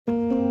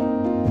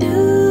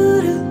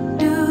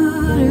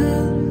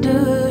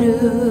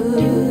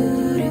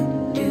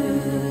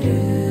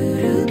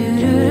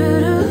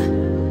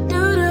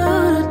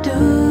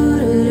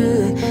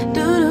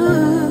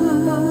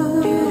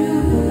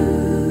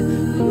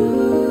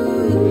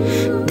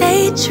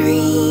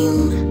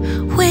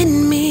dream with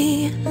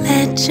me,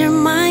 let your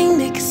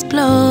mind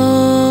explore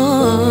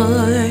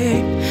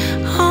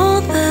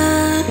all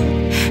the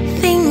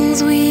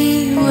things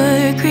we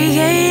were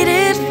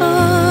created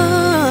for.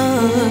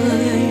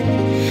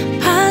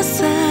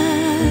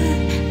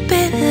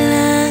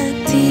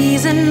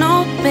 Possibilities, an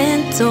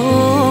open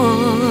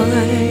door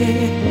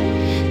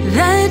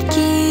that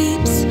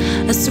keeps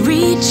us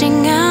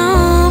reaching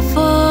out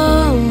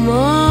for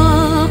more.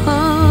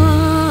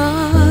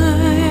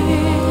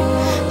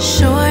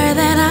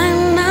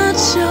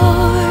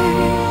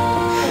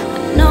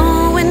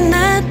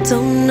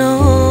 Don't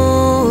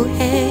know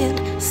it,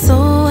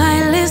 so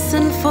I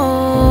listen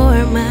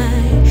for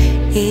my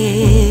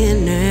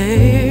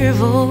inner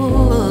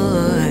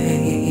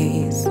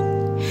voice.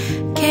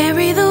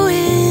 Carry the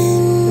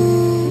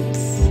winds,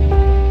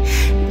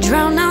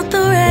 drown out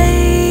the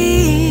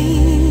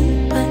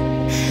rain, but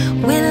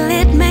will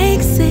it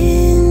make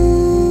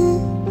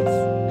sense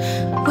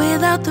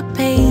without the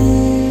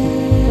pain?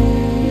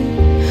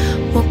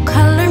 Will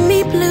color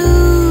me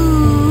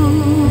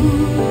blue,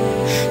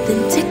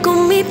 then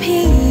tickle me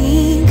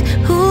pink.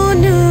 Who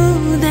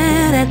knew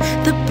that at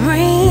the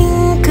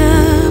brink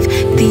of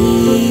the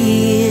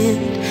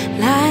end,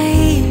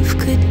 life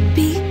could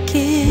begin?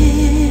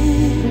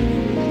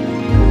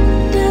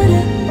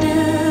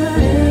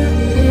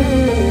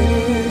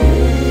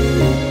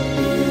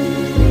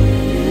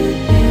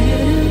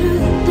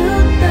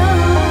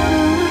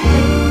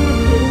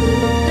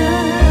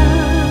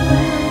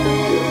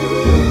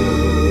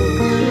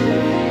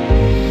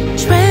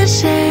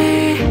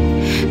 Treasure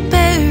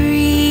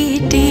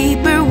buried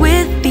deeper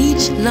with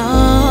each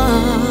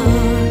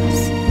loss,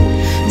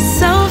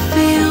 so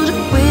filled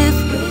with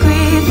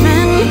grief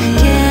and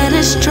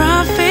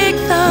catastrophic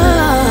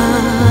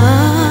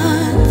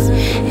thoughts,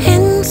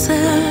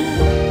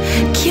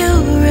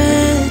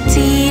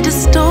 insecurity,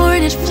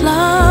 distorted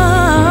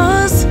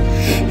flaws.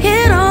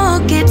 It all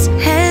gets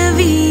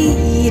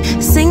heavy,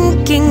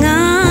 sinking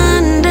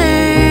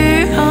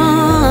under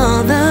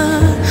all the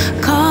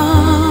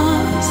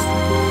cost.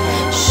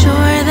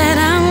 Sure that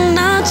I'm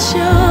not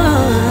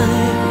sure,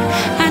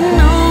 I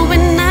know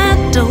when I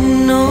don't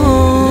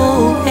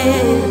know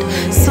it,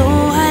 so I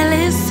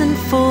listen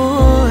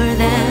for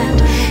that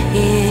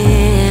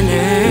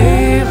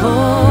inner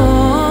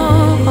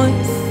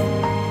voice.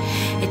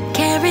 It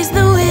carries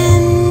the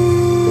wind,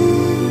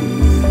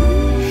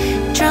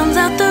 drowns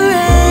out the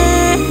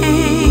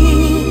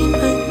rain,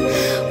 but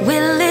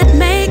will it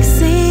make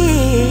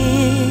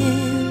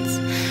sense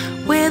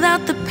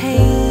without the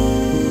pain?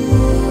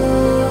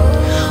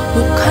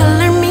 Will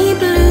color me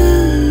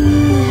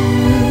blue,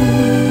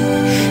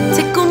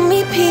 tickle me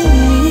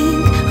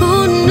pink. Who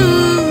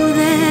knew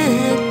that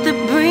at the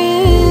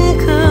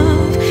brink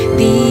of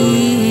the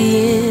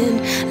end,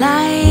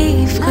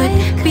 life could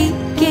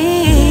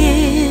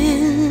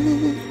begin?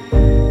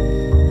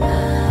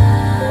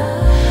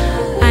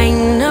 I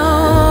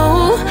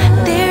know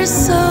there's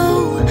so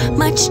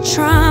much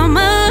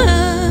trauma,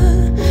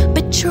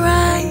 but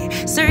try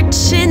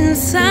search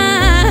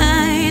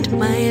inside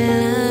my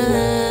love.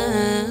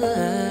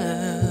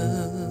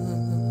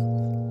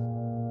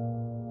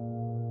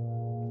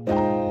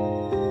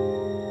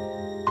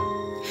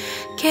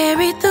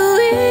 Carried the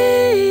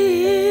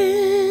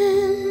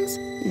winds,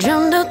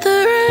 drowned out the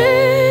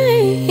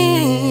rain.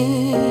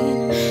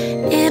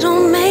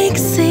 It'll make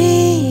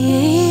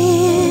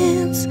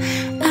sense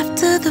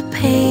after the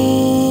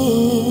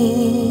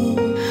pain.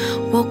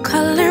 Will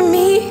color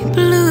me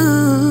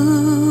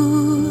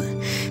blue,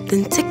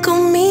 then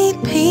tickle me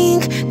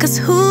pink. 'Cause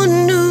who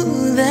knew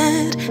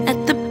that at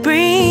the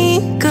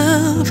brink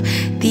of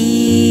the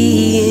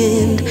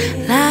end,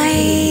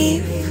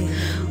 life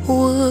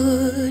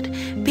would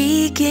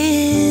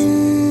begin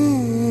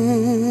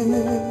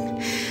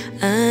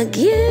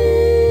again?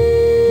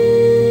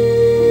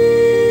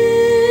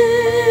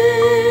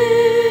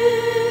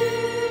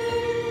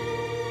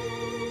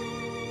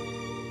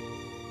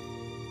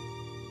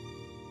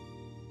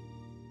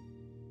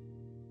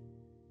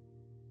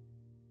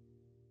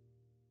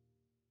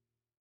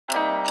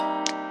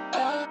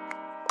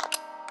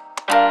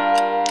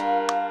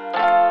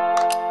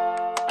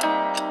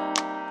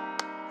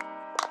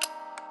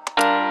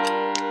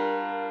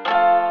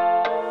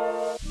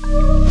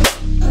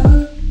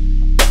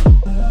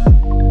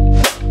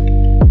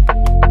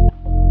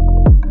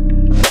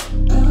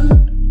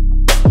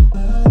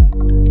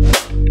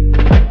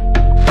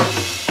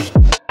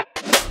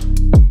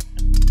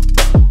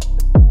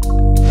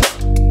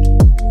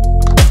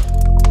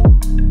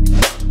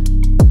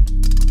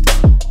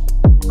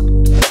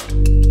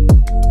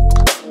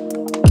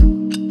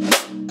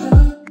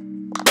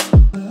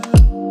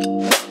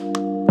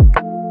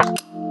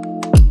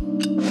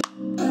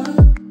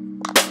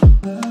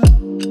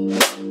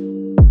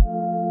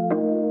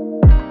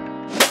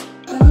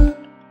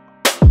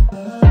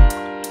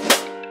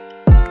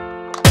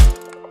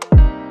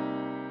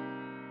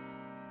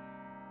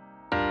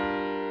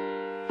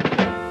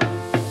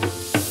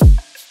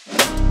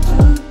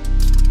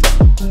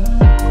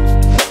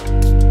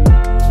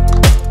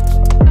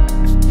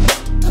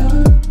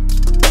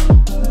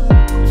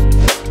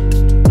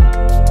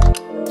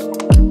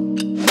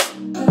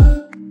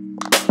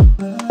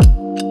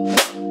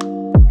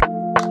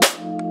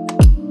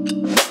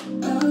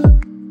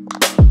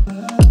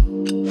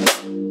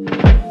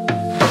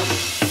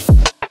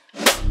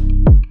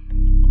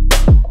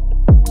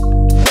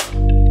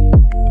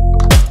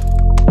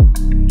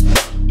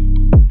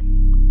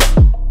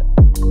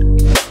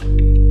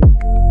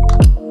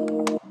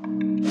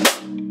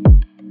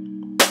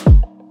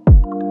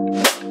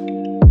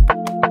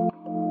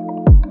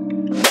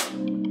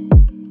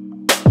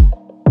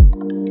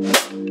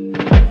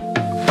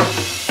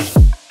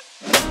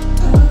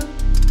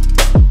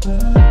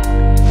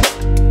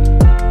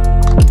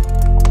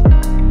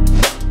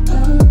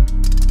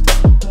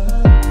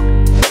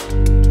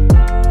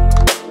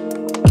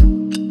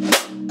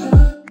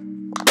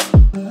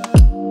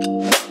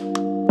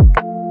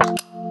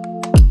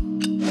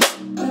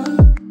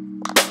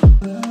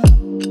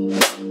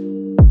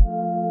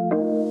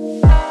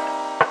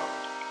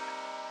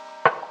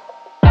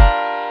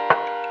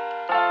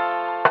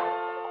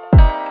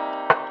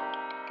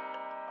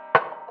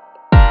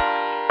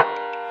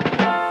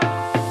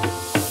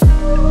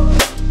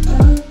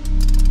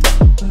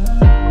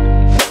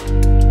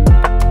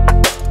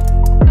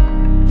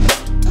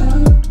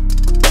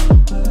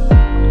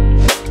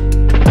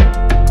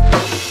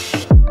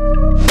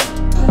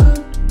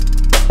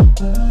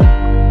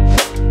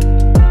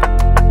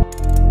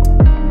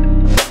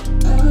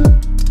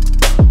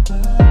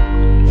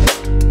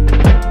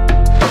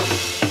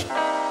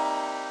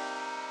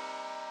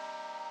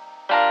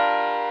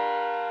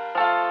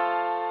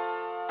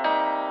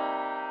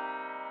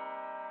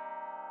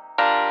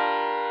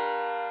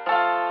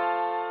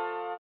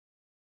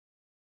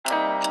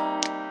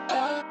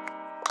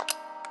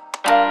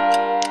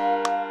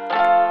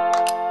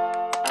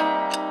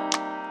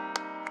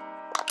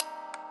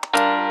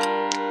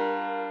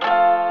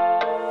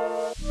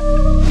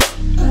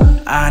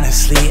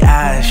 Honestly,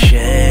 I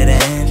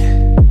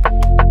shouldn't.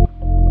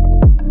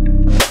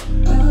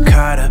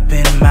 Caught up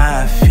in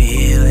my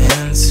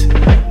feelings,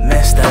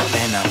 messed up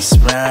and I'm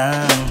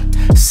sprung.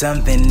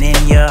 Something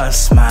in your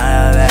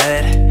smile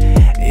that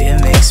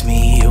it makes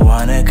me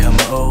wanna come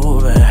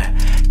over.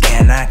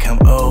 Can I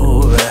come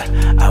over?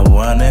 I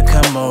wanna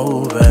come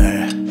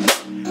over.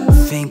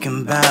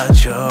 Thinking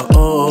about your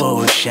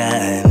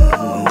ocean.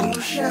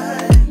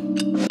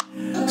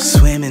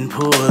 Swimming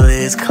pool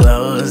is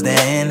closed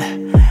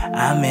and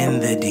I'm in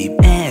the deep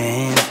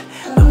end.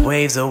 The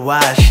waves are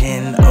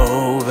washing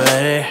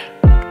over.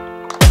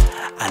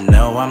 I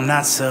know I'm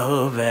not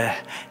sober.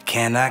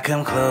 Can I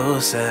come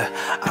closer?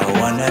 I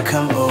wanna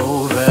come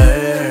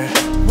over.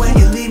 When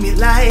you leave me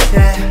like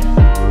that,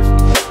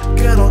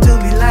 girl, don't do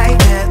me like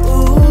that.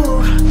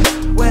 Ooh,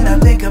 when I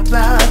think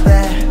about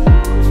that,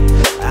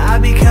 I'll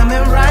be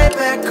coming right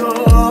back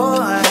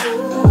on.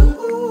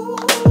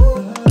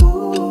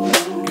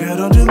 Girl,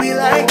 don't do me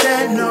like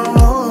that, no.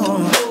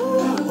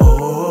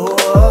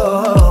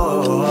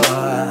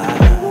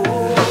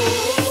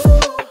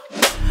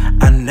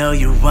 I know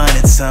you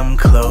wanted some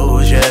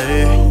closure.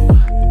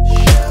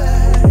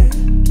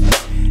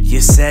 You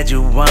said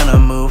you wanna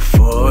move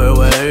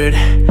forward.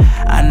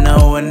 I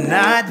know we're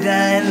not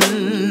done.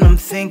 I'm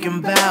thinking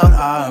about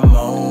our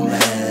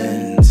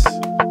moments.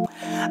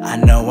 I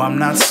know I'm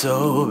not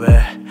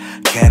sober.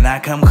 Can I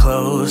come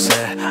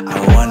closer? I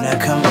wanna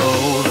come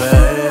over.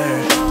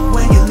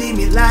 When you leave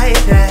me like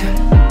that,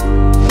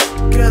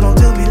 girl, don't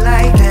do me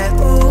like that.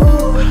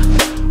 Ooh,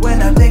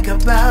 when I think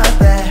about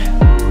that,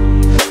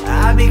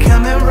 I'll be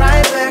coming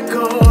right back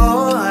on.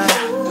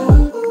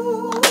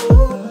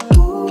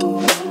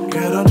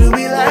 Girl, don't do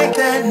me like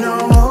that, no.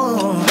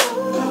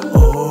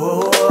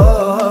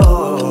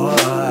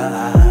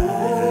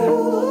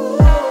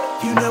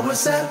 You know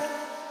what's up?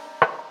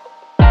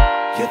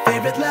 Your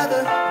favorite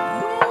lover,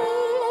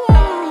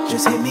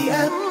 just hit me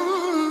up.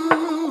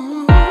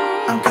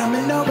 I'm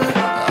coming over.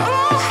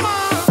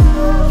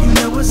 You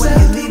know what's up? When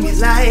you leave me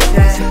like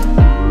that,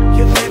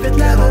 your favorite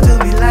lover, do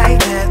me like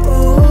that.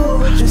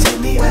 Ooh, just hit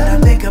me up. When I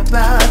think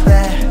about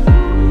that,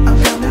 I'm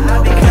coming over.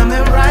 I'll be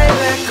coming right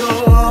back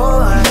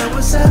on. You know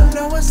what's up?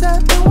 Know what's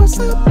up? Know what's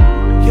up?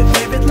 Your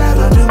favorite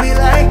lover, do me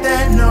like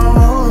that.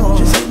 No,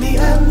 just hit me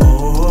up. I'm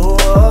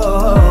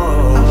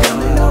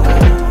coming over.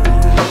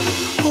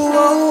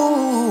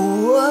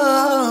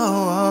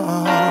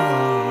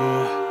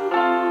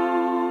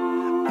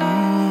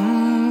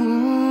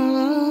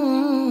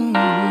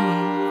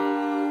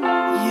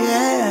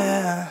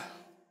 Yeah.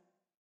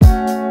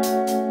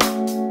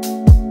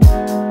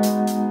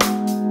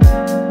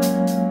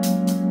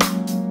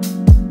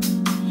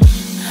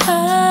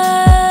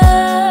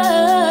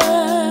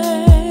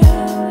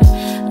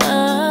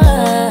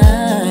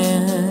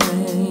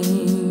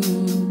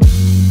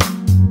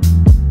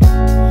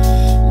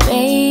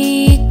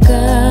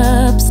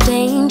 Makeup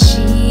stained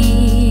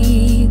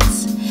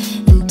sheets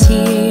and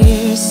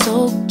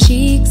tear-soaked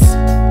cheeks,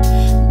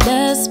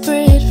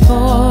 desperate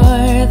for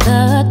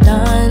the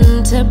dawn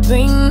to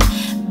bring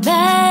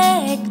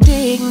back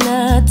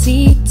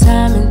dignity.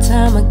 Time and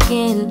time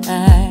again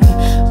I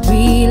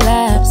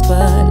relapse,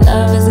 but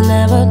love has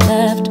never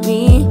left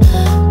me.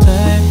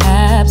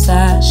 Perhaps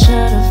I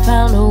should have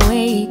found a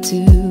way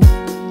to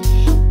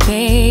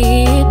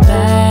pay it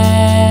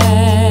back.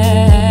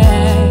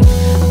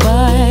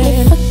 But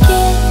if I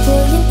get,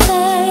 will you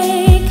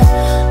take?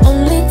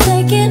 Only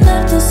take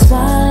enough to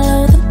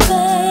swallow the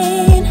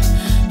pain.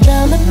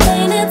 Drown the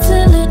pain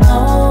until it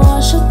all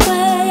wash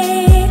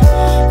away.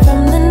 From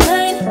the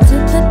night to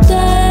the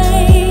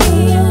day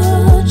you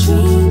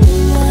dream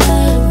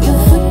of. You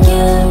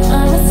forgive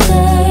my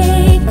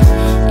mistake.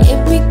 It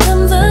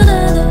becomes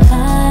another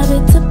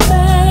habit to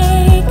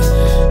break.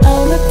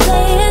 I'll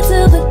replay it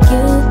till the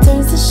guilt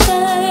turns to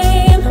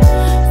shame.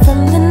 From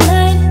the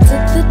night to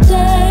the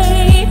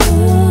day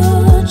you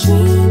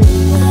dream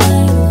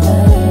of.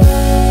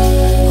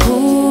 Who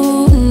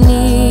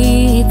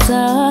needs a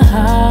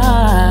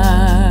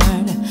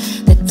heart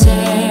that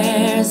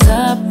tears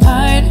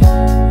apart?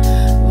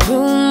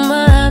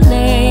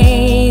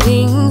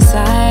 Ruminating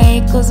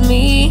cycles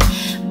me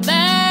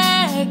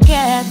back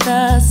at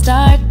the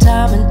start.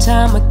 Time and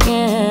time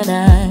again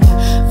I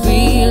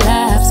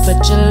relapse,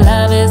 but your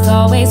love is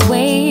always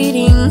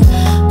waiting.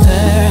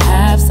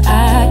 Perhaps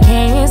I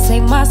can't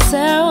save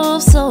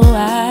myself, so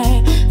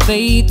I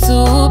fade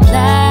to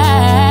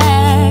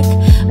black.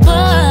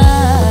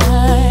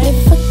 But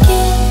if I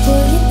get,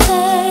 will you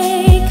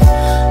take?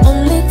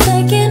 Only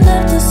take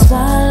enough to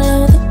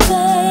swallow the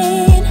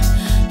pain.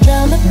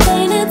 Drown the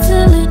pain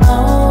until it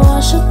all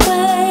wash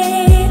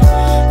away.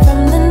 From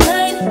the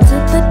night to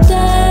the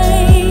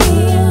day you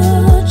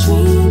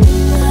dream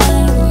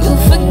of. You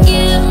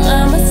forgive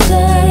my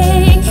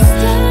mistake.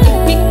 It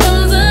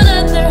becomes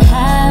another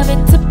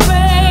habit to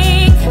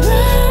break.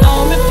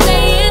 I'll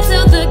replay it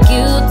till the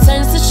guilt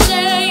turns to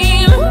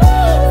shame.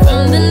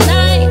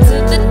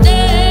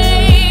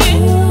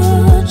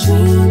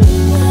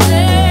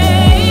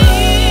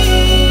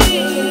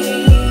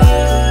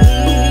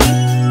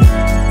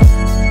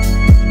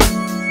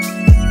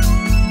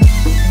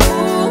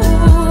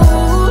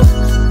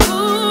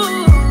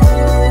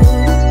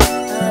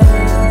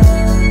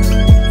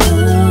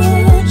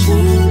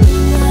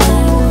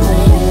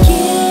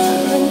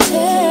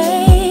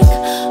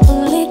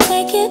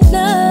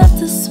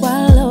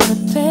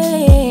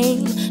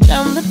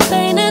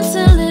 pain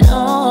until it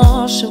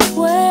all should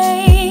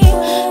away.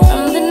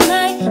 From the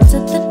night to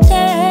the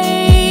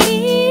day,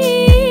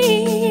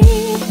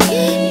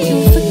 you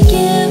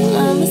forgive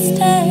my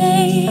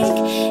mistake.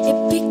 It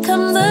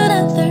becomes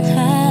another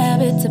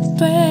habit to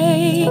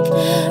break.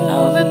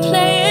 I'll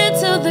replay it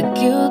till the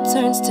guilt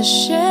turns to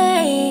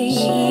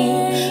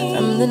shame.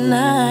 From the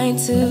night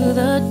to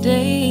the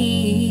day.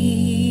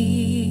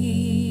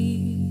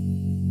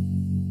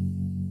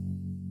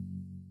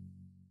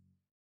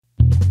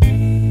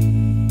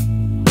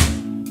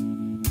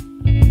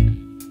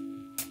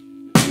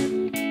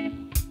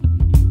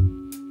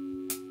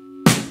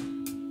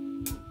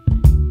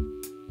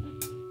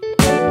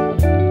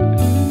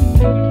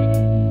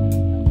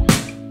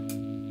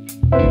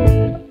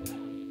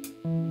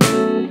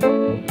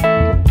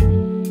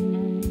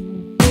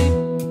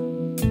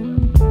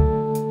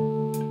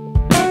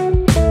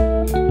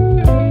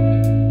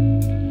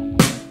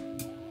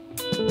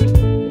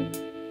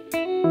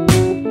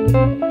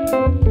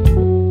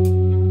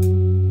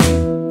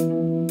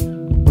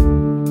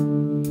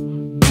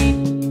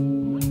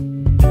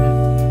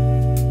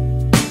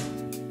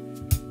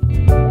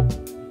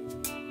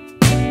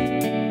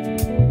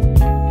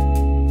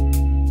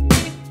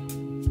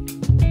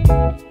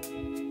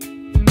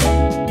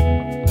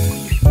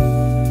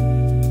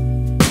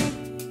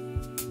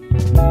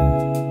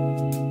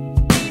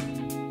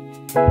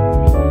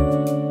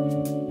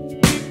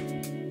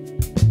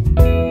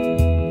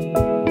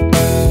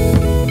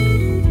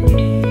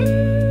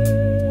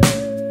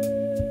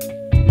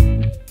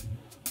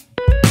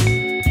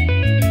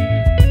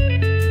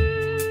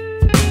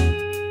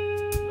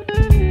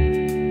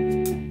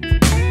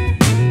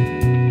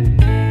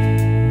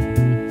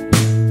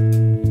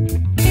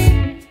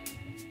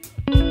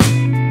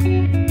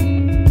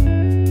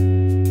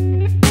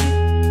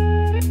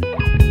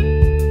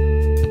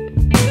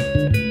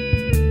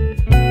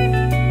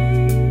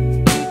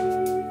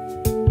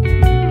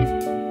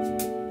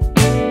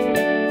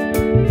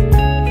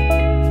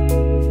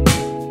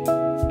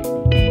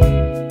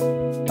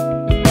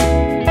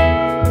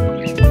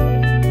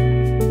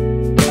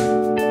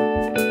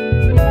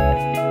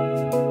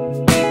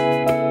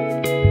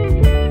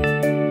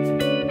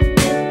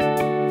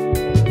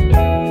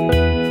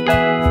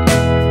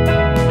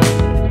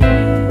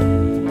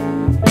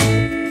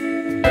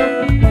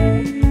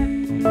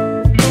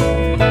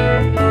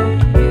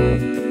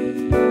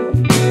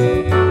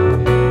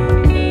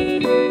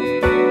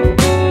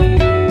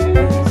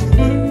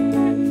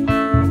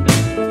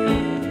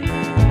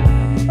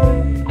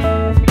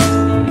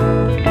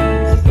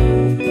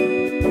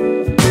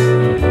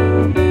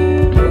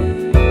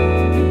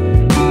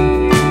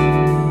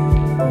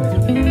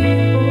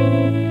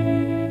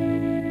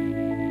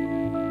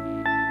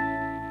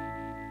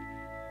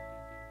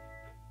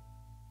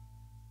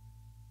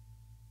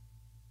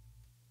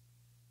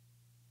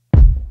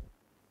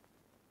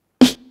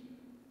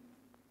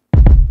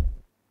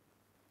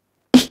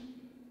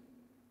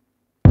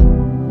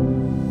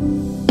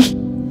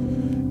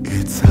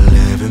 It's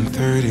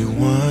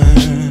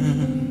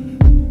 11:31.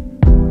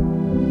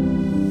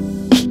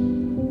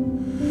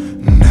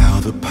 Now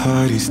the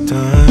party's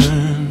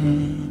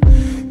done.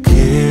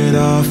 Get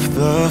off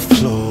the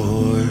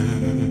floor.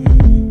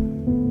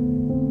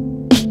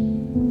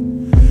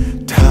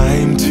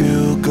 Time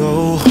to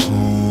go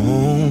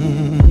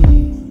home.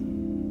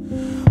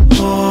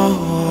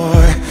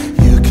 Or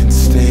you can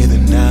stay the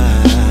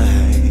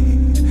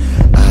night.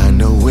 I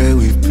know where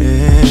we've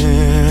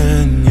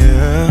been,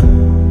 yeah.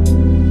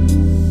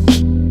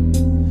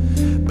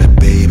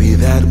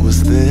 That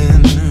was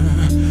then.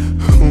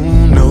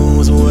 Who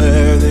knows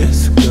where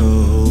this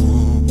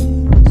goes?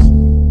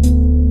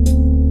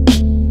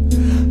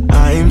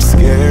 I'm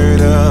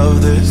scared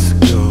of this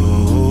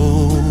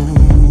ghost.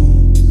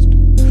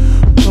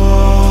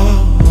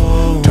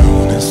 Oh,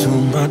 don't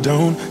assume I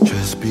don't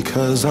just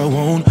because I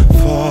won't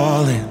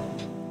fall in.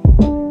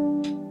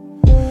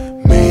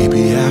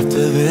 Maybe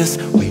after this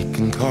we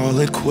can call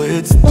it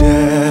quits,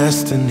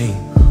 destiny.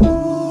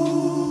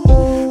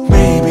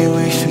 Maybe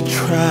we should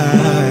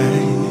try.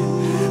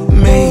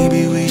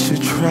 Maybe we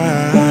should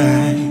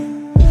try.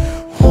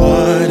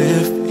 What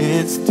if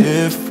it's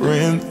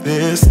different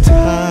this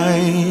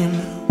time?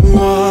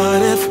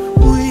 What if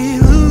we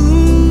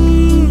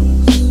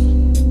lose?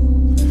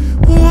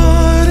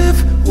 What if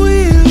we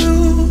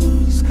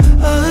lose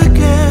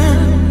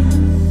again?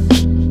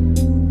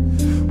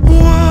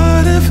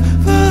 What if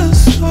the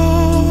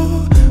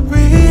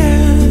story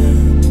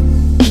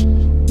ends?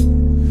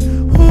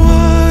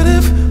 What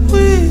if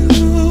we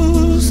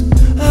lose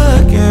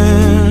again?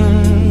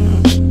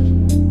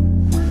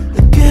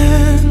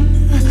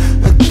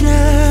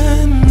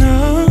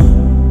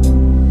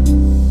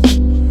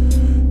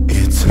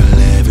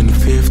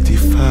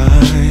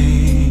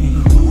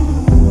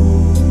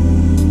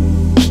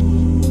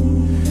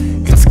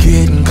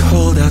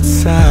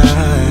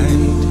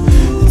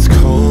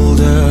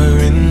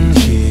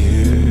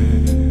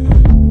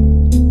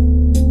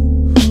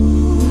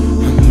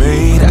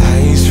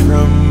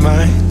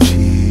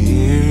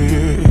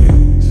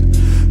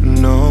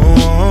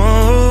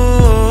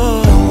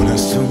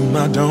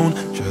 I don't,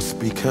 just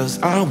because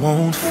I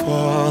won't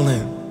fall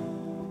in.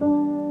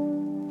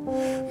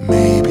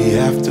 Maybe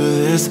after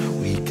this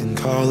we can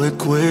call it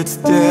quits,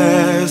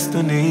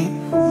 destiny.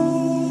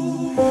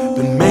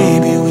 But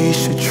maybe we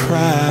should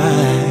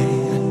try,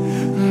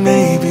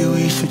 maybe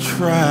we should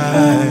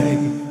try.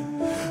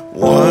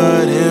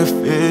 What if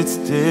it's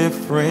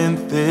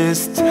different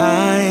this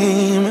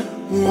time?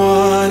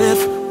 What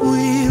if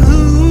we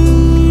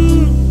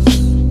lose?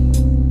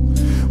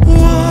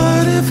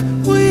 What if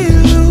we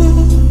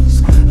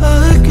lose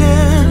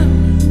again?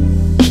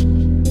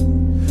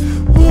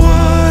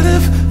 What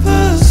if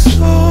the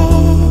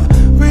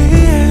story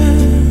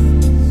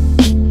ends?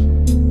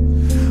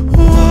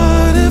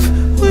 What if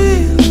we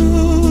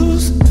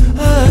lose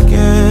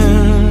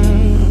again?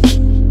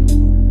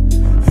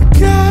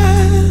 Again?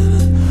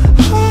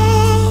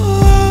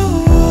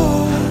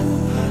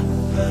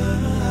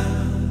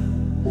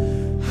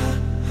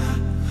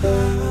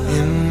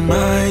 In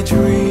my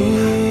dream,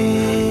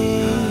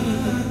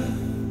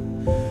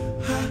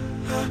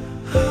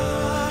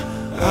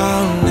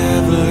 I'll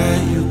never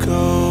let you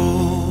go.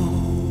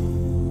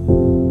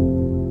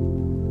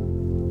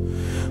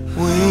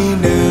 We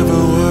never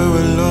were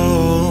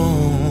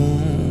alone.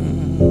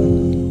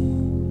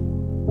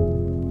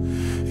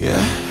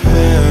 Yeah.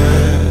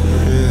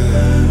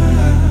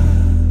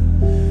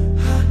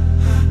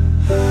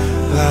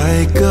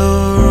 Like a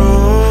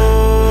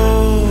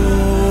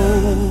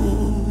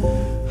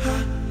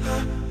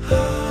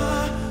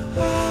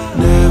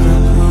never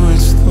grew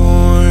its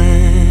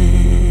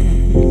thorns,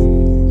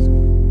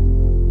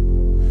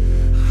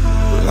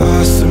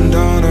 blossomed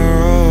on our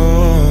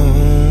own.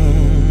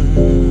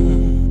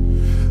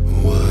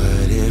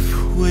 What if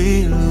we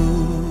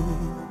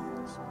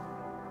lose?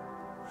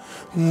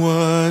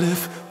 What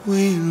if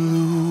we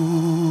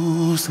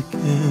lose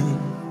again?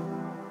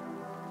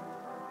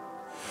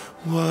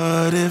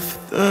 What if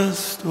the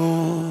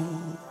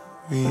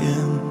story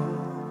ends?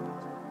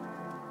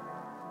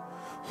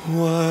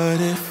 What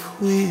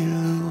if we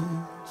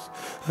lose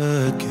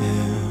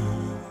again?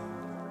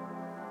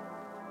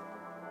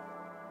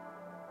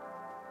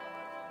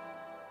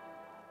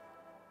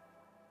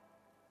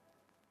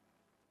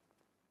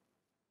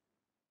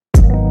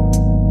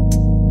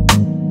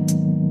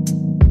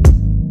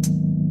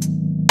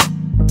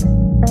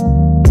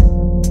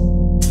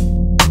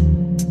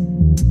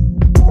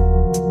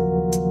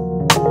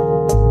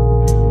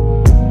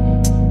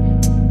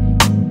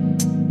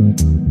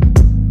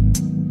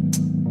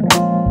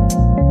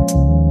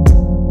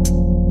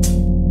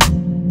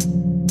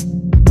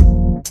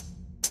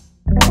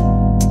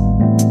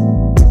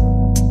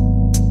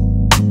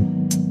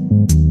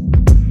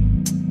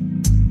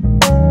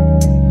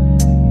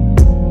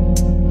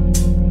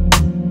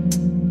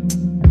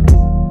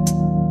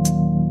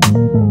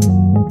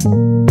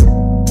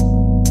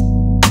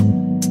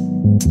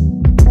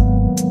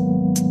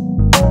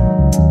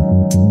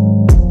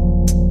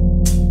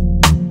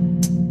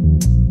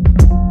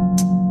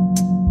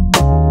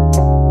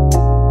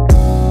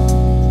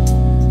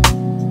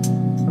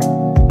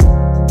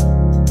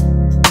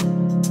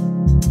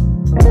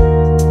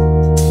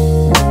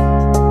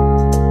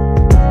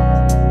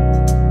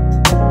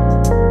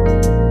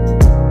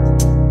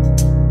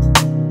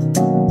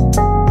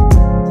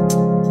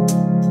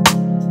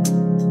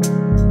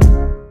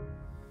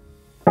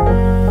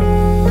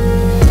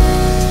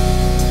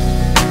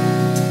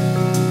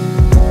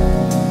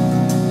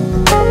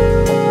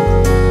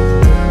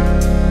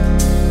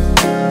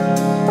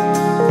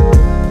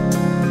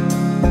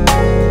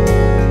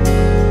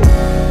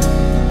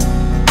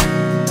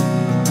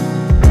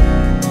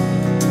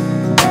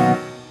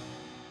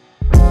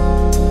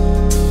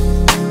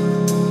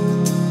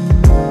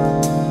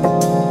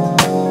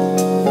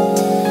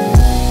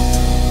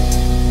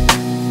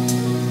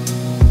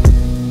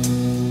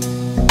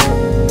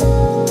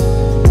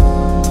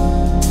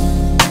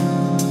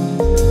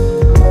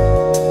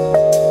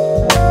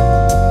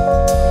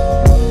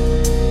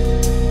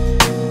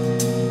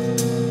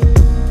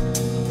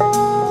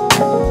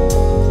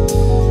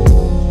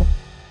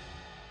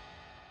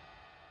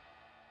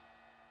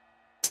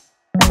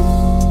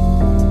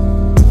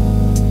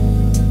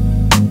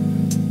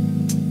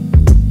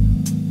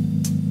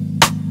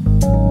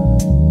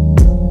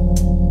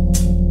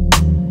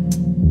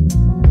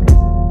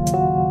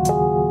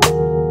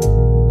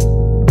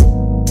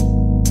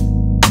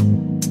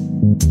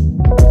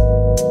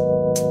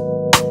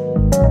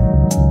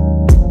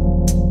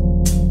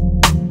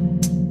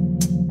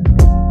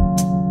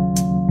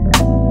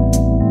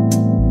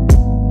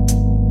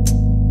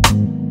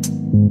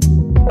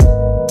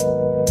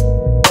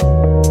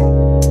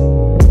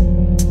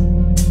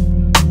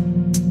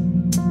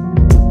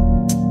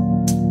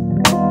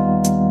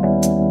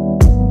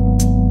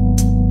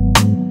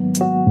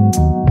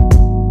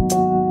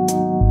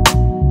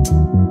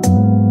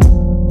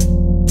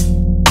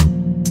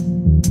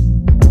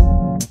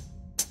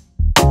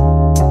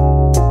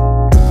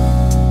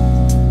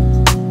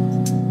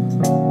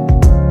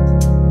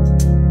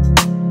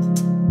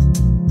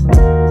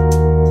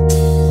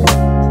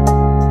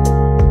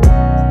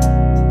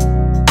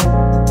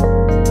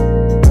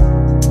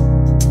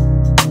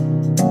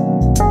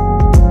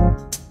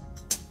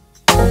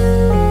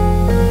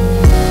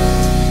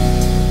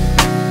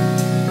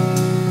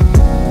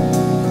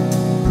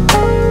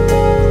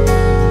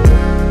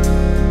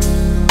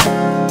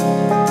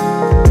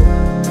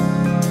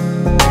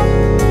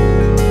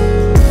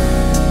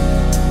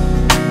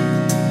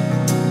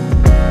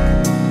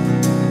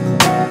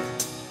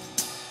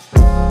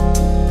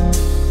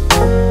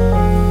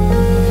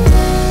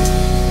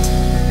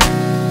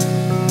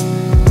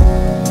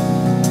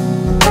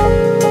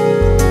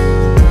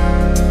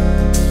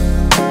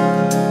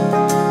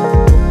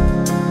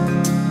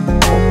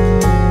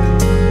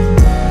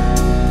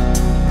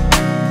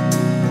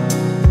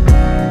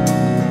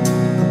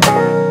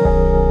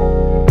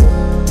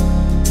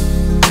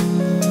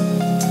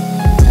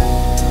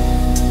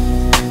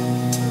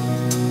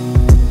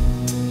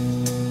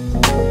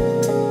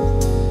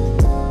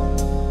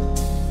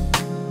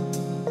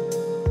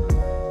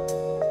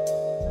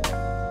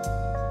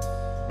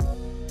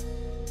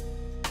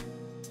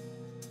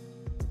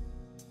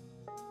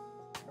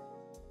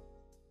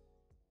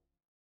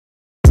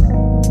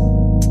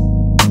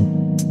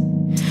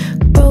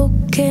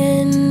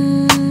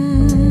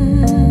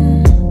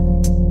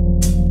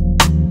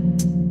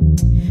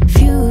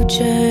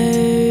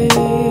 future.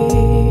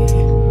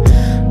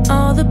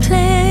 All the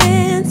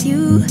plans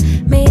you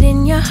made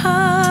in your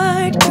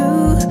heart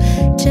grew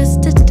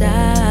just to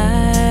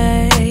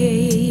die.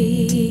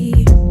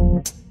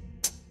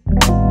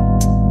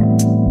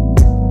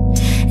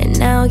 And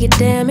now your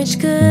damaged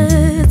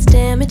goods,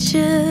 damaged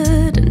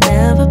should have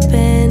never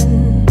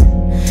been.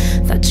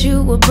 Thought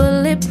you were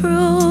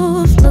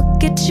bulletproof,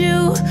 look at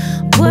you,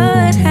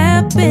 what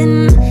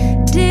happened?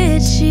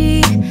 Did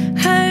she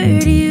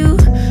hurt you?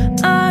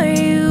 Are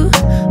you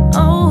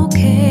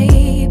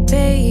okay,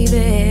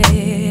 baby?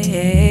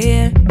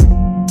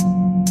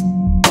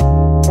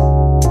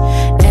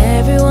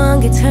 Everyone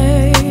gets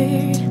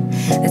hurt,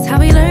 that's how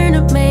we learn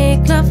to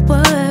make love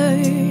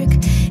work.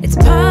 It's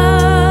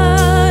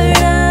part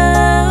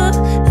of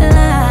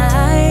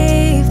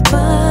life,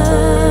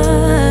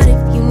 but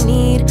if you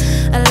need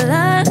a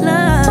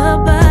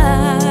lullaby,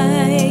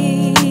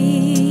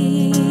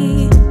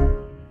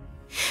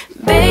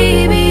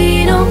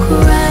 baby, don't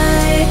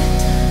cry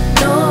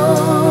no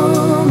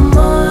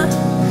more.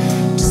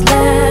 Just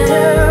let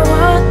her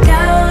walk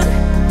out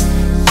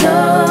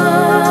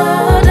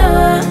your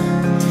door.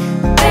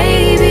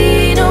 Baby,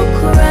 don't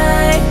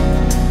cry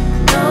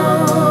no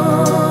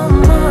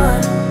more.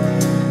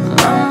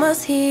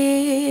 Mama's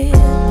here.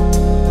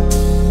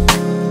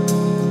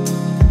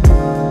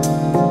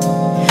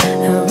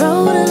 I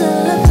wrote a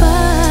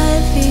lullaby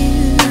for you.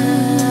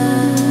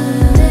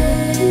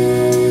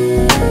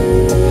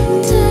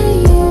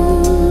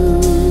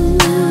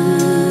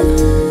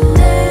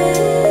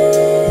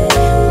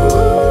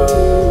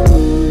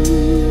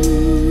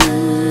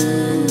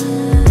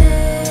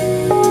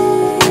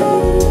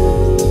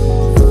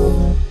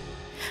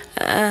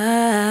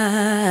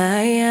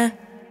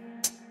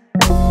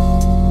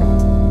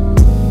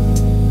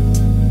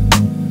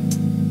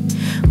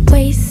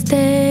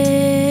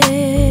 Wasted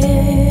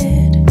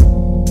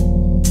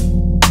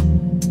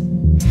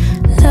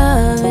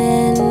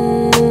loving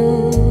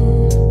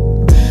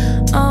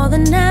all the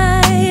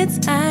nights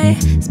I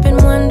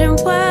spent wondering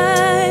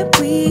why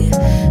we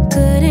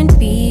couldn't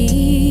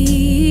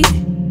be.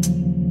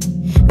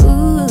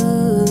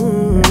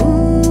 Ooh.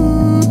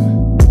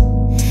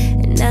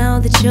 And now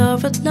that you're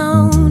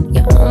alone,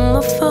 you're on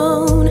my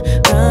phone,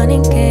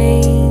 running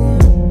game.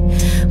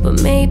 But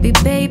maybe,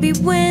 baby,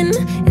 when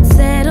it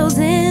settles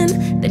in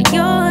that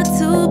you're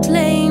to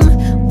blame,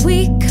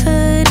 we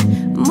could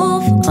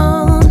move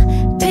on,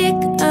 pick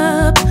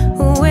up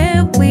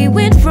where we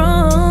went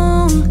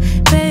wrong,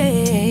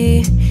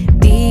 baby.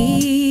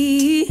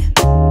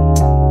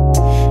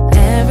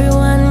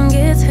 Everyone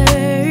gets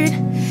hurt,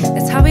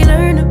 that's how we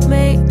learn to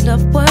make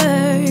love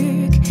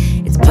work.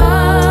 It's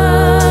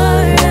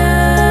part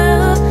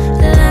of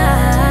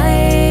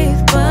life,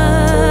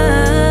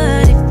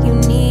 but if you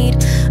need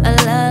a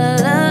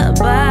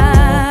lullaby,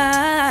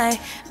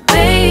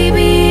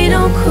 baby,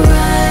 don't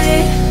cry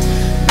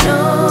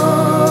no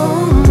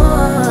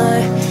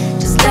more.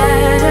 Just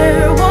let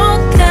her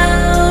walk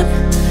out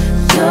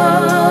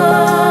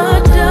your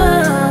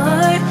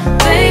door.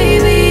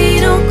 Baby,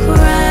 don't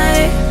cry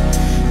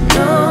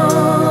no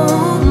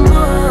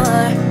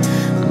more.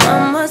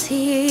 Mama's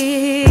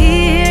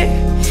here.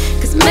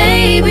 'Cause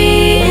maybe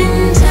in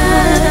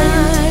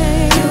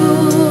time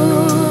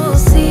you'll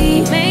see,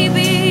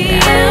 maybe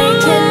I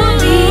can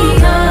be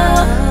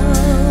all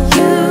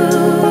you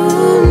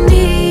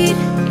need.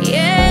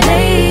 Yeah,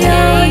 lay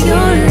all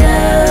your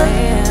love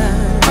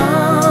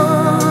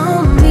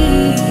on me.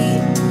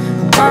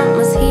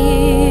 Mama's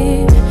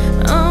here.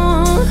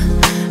 Oh,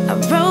 I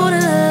wrote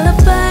a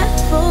lullaby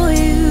for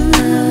you.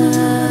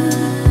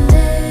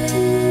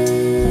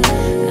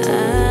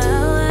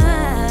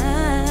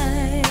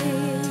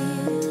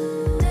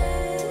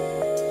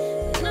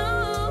 No,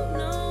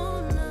 no,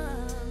 no.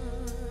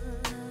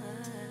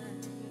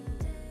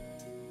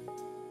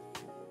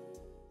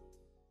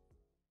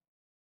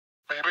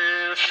 Maybe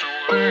it's too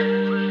late.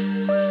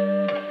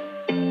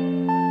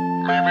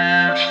 Maybe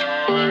it's too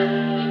late.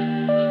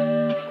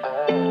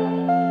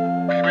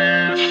 Maybe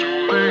it's too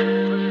late.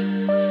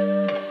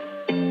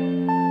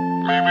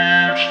 Maybe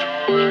it's too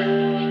late.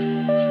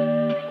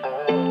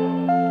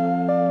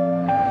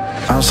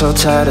 I'm so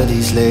tired of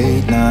these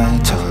late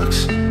night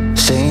talks,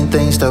 saying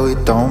things that we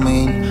don't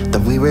mean,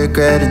 that we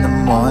regret in the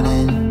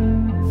morning.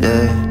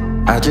 Yeah,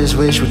 I just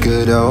wish we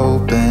could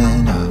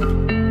open up,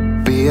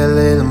 be a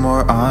little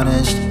more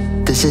honest.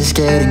 This is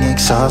getting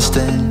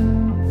exhausting.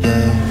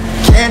 Yeah,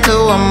 can't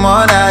do one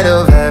more night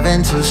of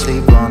having to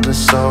sleep on the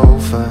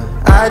sofa.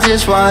 I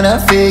just wanna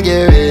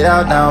figure it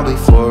out now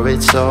before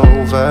it's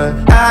over.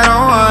 I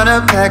don't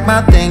wanna pack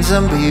my things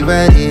and be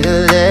ready to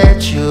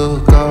let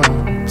you go,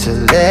 to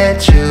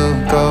let you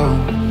go.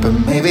 But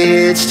maybe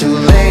it's too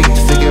late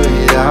to figure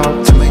it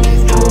out, to make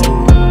it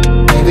through.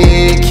 Maybe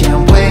it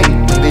can't wait,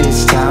 maybe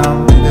it's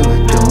time, maybe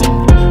we're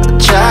doomed. I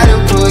try to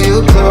pull you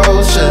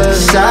closer,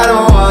 'cause I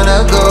don't wanna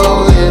go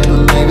yet.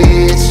 But maybe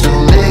it's too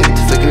late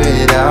to figure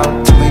it out,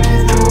 to make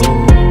it through.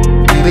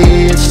 Maybe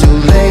it's too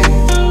late.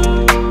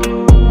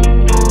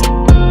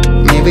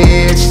 Maybe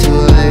it's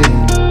too late.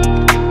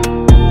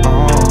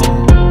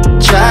 Oh,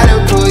 try to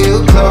pull you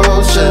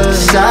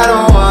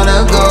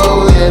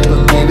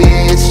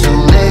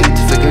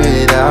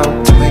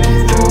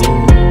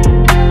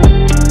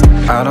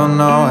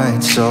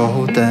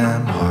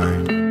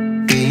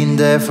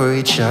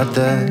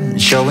other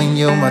and showing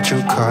you my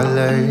true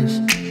colors.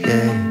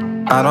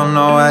 Yeah, I don't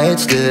know why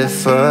it's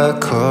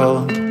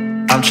difficult.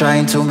 I'm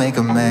trying to make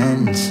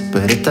amends,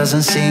 but it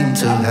doesn't seem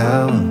to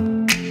help.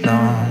 No,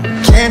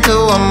 can't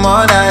do one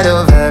more night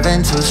of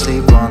having to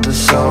sleep on the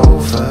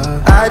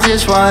sofa. I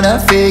just wanna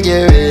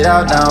figure it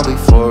out now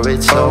before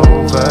it's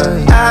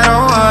over. I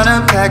don't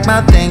wanna pack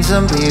my things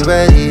and be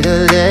ready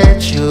to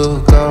let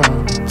you go,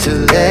 to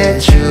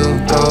let you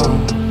go.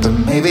 But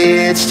maybe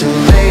it's too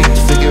late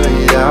to figure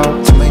it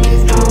out, to make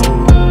it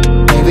through.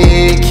 Maybe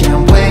it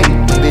can't wait,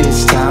 maybe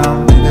it's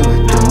time, maybe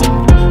we're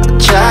doomed. I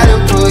try to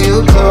pull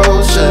you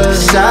closer,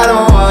 'cause I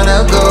don't wanna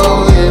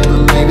go yet.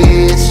 But maybe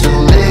it's too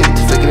late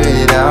to figure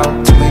it out,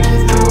 to make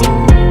it through.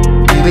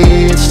 Maybe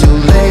it's too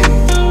late.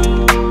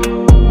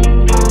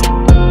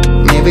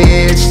 Maybe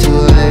it's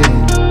too late.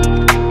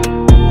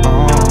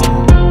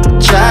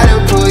 Try to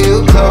pull you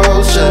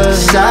closer,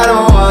 'cause I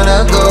don't wanna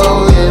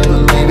go yet.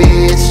 But maybe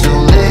it's too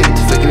late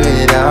to figure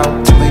it out,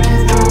 to make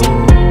it through.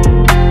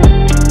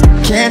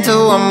 Can't do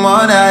one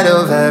more night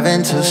of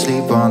having to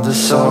sleep on the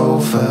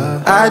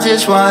sofa. I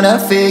just wanna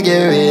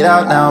figure it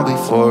out now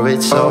before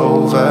it's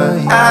over.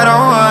 I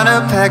don't wanna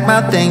pack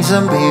my things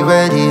and be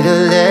ready to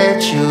let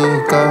you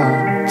go,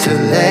 to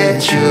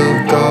let you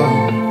go.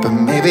 But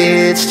maybe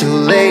it's too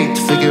late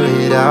to figure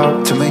it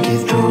out, to make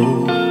it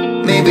through.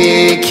 Maybe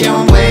it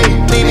can't wait,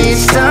 maybe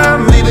it's time,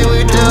 maybe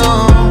we're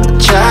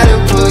doomed. Try to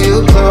pull you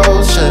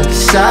closer,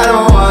 'cause I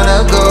don't wanna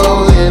go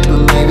yet.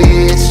 But maybe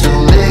it's too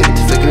late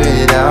to figure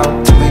it out,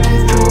 to make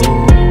it through.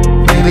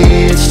 Maybe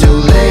it's too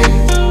late.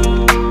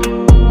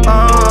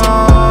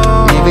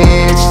 Maybe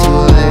it's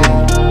too late.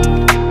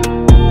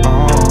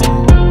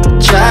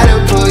 Try to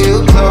pull you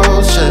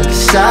closer,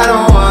 'cause I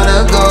don't wanna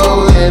go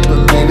yet.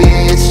 But maybe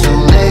it's too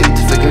late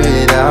to figure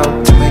it out,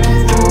 to make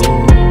it through.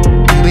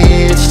 Maybe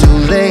it's too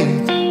late.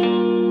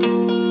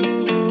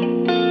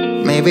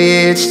 Maybe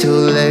it's too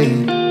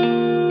late.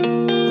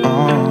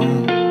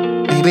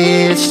 Maybe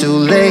it's too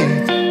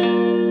late.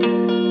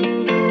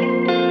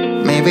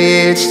 Maybe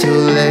it's too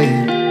late.